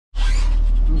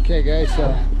Okay guys,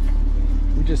 so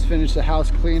we just finished the house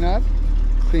cleanup.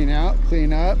 Clean out,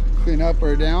 clean up, clean up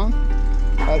or down.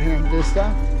 Out here in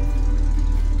Vista.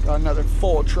 Got another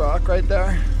full truck right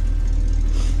there.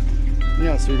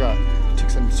 Yeah, so we took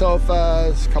some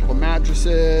sofas, a couple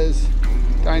mattresses,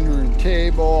 dining room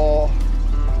table,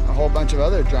 a whole bunch of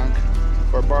other junk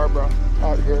for Barbara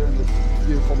out here in this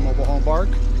beautiful mobile home park.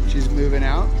 She's moving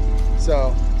out.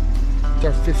 So it's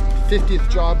our 50th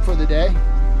job for the day.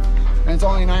 And it's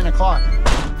only 9 o'clock.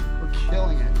 We're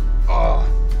killing it. Oh,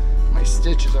 my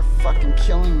stitches are fucking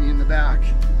killing me in the back.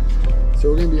 So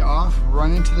we're gonna be off,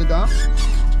 run into the dump.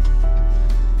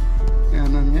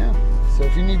 And then yeah. So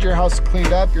if you need your house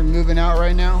cleaned up, you're moving out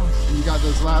right now, and you got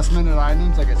those last minute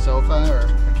items like a sofa or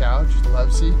a couch, a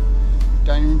love seat,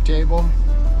 dining room table,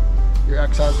 your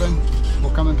ex-husband,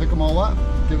 we'll come and pick them all up.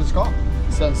 Give us a call.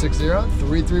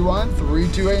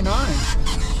 760-331-3289.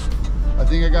 I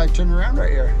think I got to turn around right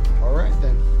here. All right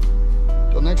then.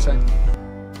 Till next time.